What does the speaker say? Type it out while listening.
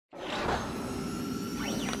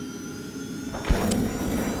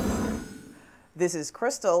This is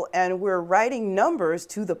Crystal, and we're writing numbers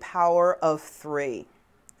to the power of 3.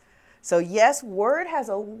 So yes, Word has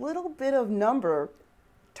a little bit of number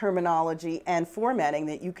terminology and formatting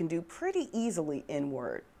that you can do pretty easily in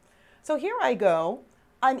Word. So here I go.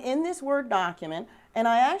 I'm in this Word document, and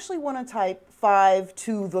I actually want to type 5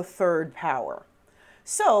 to the 3rd power.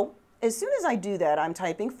 So as soon as I do that, I'm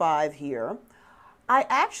typing 5 here. I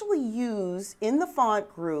actually use, in the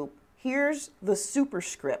font group, here's the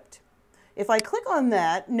superscript. If I click on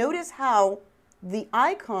that, notice how the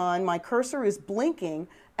icon, my cursor is blinking,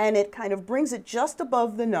 and it kind of brings it just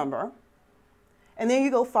above the number. And there you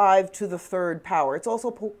go, 5 to the 3rd power. It's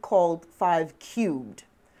also called 5 cubed.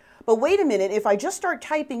 But wait a minute, if I just start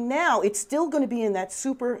typing now, it's still going to be in that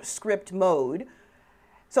superscript mode.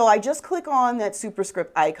 So I just click on that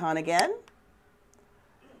superscript icon again,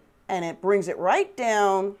 and it brings it right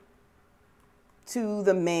down to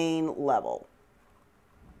the main level.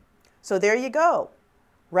 So there you go,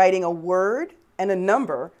 writing a word and a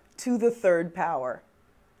number to the 3rd power.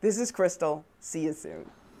 This is Crystal. See you soon.